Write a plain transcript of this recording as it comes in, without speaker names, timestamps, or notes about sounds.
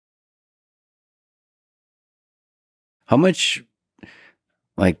How much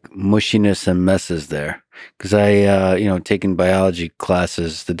like mushiness and mess is there? Because taking biology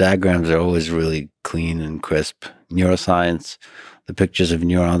classes, the diagrams are always really clean and crisp. Neuroscience, the pictures of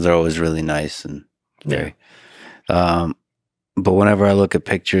neurons are always really nice and very. But whenever I look at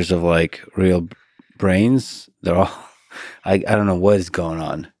pictures of like real brains, they're all, I don't know what is going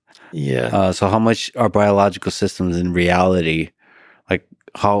on. Yeah. So how much are biological systems in reality? Like,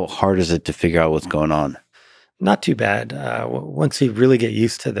 how hard is it to figure out what's going on? Not too bad. Once you really get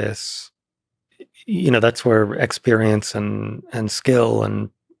used to this, that's where experience and skill and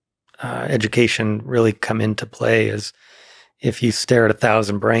education really come into play. Is if you stare at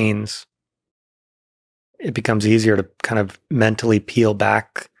 1,000 brains, it becomes easier to kind of mentally peel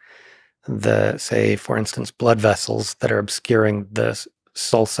back the, say, for instance, blood vessels that are obscuring the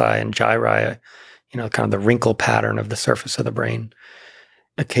sulci and gyri, kind of the wrinkle pattern of the surface of the brain.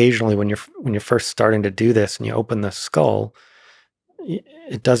 Occasionally, when you're first starting to do this and you open the skull,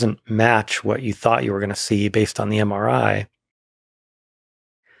 it doesn't match what you thought you were going to see based on the MRI.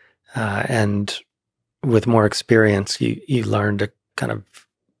 And with more experience, you learn to kind of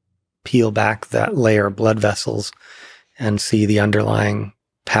peel back that layer of blood vessels and see the underlying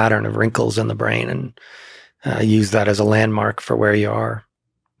pattern of wrinkles in the brain and use that as a landmark for where you are.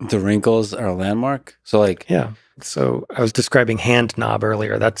 The wrinkles are a landmark? So like... Yeah. So I was describing hand knob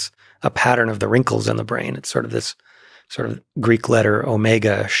earlier. That's a pattern of the wrinkles in the brain. It's sort of this sort of Greek letter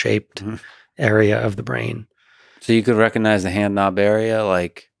omega shaped area of the brain. So you could recognize the hand knob area?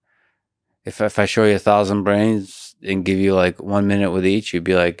 Like if I show you 1,000 brains and give you like 1 minute with each, you'd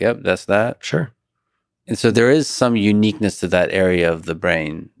be like, yep, that's that. Sure. And so there is some uniqueness to that area of the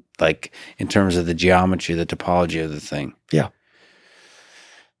brain, like in terms of the geometry, the topology of the thing. Yeah.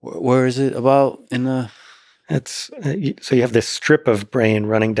 Where is it about in the... It's so you have this strip of brain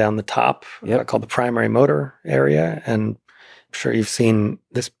running down the top called the primary motor area. And I'm sure you've seen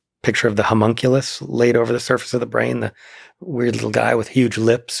this picture of the homunculus laid over the surface of the brain, the weird little guy with huge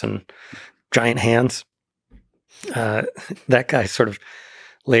lips and giant hands. That guy sort of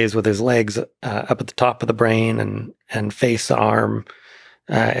lays with his legs up at the top of the brain and face, arm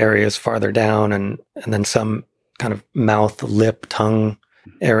areas farther down, and then some kind of mouth, lip, tongue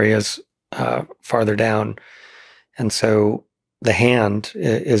areas farther down. And so the hand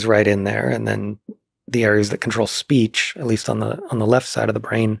is right in there, and then the areas that control speech, at least on the left side of the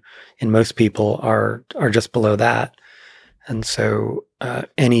brain, in most people are just below that. And so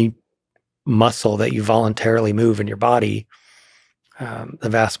any muscle that you voluntarily move in your body, the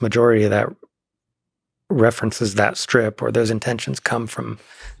vast majority of that references that strip, or those intentions come from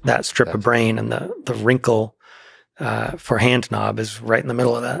that strip of brain, and the wrinkle for hand knob is right in the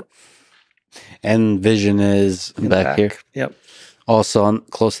middle of that. And vision is back here? Yep. Also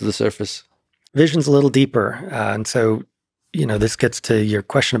close to the surface? Vision's a little deeper. And so, this gets to your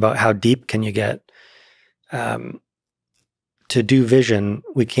question about how deep can you get. To do vision,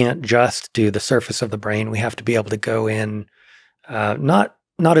 we can't just do the surface of the brain. We have to be able to go in, not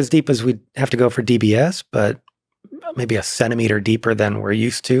as deep as we'd have to go for DBS, but maybe a centimeter deeper than we're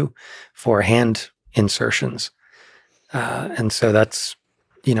used to for hand insertions. And so that's,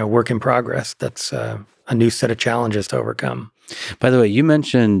 work in progress. That's a new set of challenges to overcome. By the way, you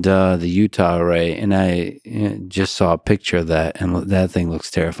mentioned the Utah array, and I just saw a picture of that, and that thing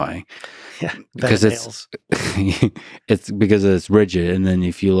looks terrifying. Yeah, because it's because it's rigid, and then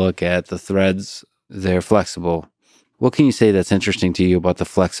if you look at the threads, they're flexible. What can you say that's interesting to you about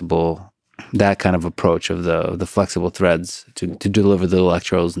that kind of approach of the flexible threads to deliver the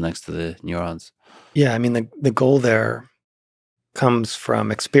electrodes next to the neurons? Yeah, I mean, the goal there comes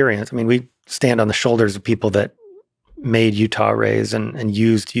from experience. I mean, we stand on the shoulders of people that made Utah arrays and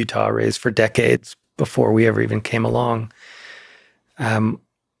used Utah arrays for decades before we ever even came along.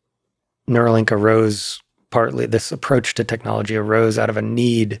 Neuralink arose partly, this approach to technology arose out of a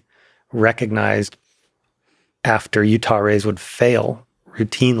need recognized after Utah arrays would fail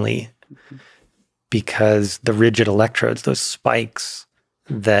routinely because the rigid electrodes, those spikes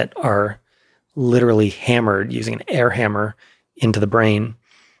that are literally hammered using an air hammer into the brain,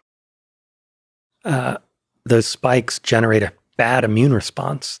 those spikes generate a bad immune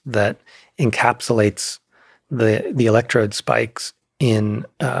response that encapsulates the electrode spikes in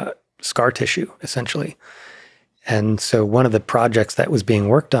scar tissue, essentially. And so one of the projects that was being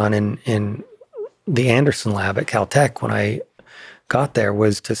worked on in the Anderson lab at Caltech when I got there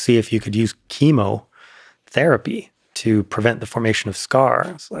was to see if you could use chemotherapy to prevent the formation of scar.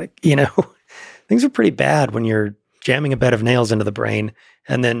 It's like, things are pretty bad when you're jamming a bed of nails into the brain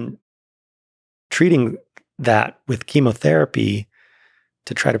and then treating that with chemotherapy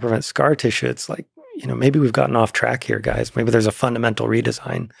to try to prevent scar tissue. It's like, maybe we've gotten off track here, guys. Maybe there's a fundamental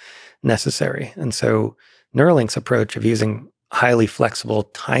redesign necessary. And so Neuralink's approach of using highly flexible,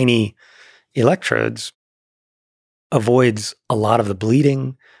 tiny electrodes avoids a lot of the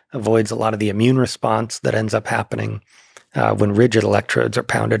bleeding, avoids a lot of the immune response that ends up happening when rigid electrodes are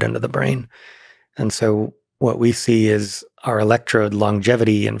pounded into the brain. And so what we see is our electrode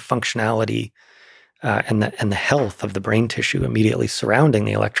longevity and functionality and the health of the brain tissue immediately surrounding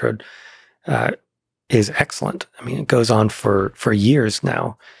the electrode is excellent. I mean, it goes on for years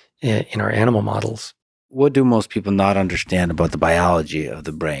now in our animal models. What do most people not understand about the biology of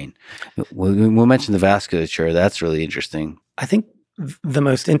the brain? We'll mention the vasculature. That's really interesting. I think the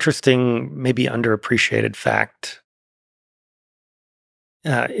most interesting, maybe underappreciated fact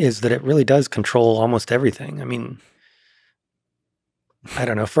is that it really does control almost everything. I mean, I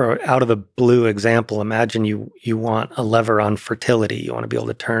don't know, for an out of the blue example, imagine you want a lever on fertility. You want to be able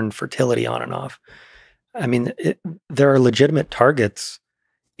to turn fertility on and off. I mean, there are legitimate targets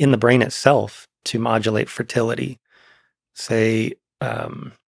in the brain itself to modulate fertility. Say,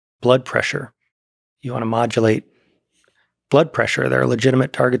 blood pressure. You want to modulate blood pressure. There are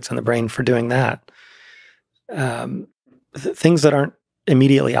legitimate targets in the brain for doing that. Things that aren't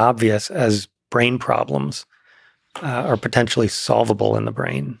immediately obvious as brain problems are potentially solvable in the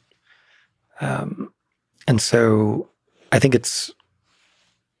brain. And so I think it's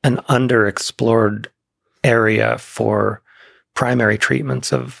an underexplored area for primary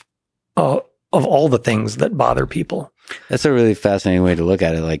treatments of all the things that bother people. That's a really fascinating way to look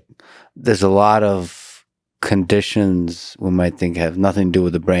at it. Like, there's a lot of conditions we might think have nothing to do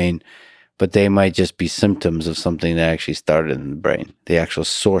with the brain, but they might just be symptoms of something that actually started in the brain. The actual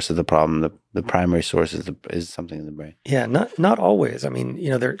source of the problem, the primary source is something in the brain. Yeah, not always. I mean,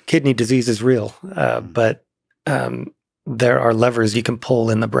 their kidney disease is real, but there are levers you can pull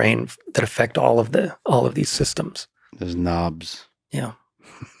in the brain that affect all of these systems. There's knobs. Yeah.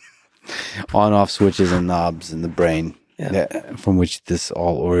 On-off switches and knobs in the brain, from which this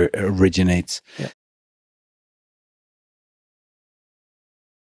all originates. Yeah.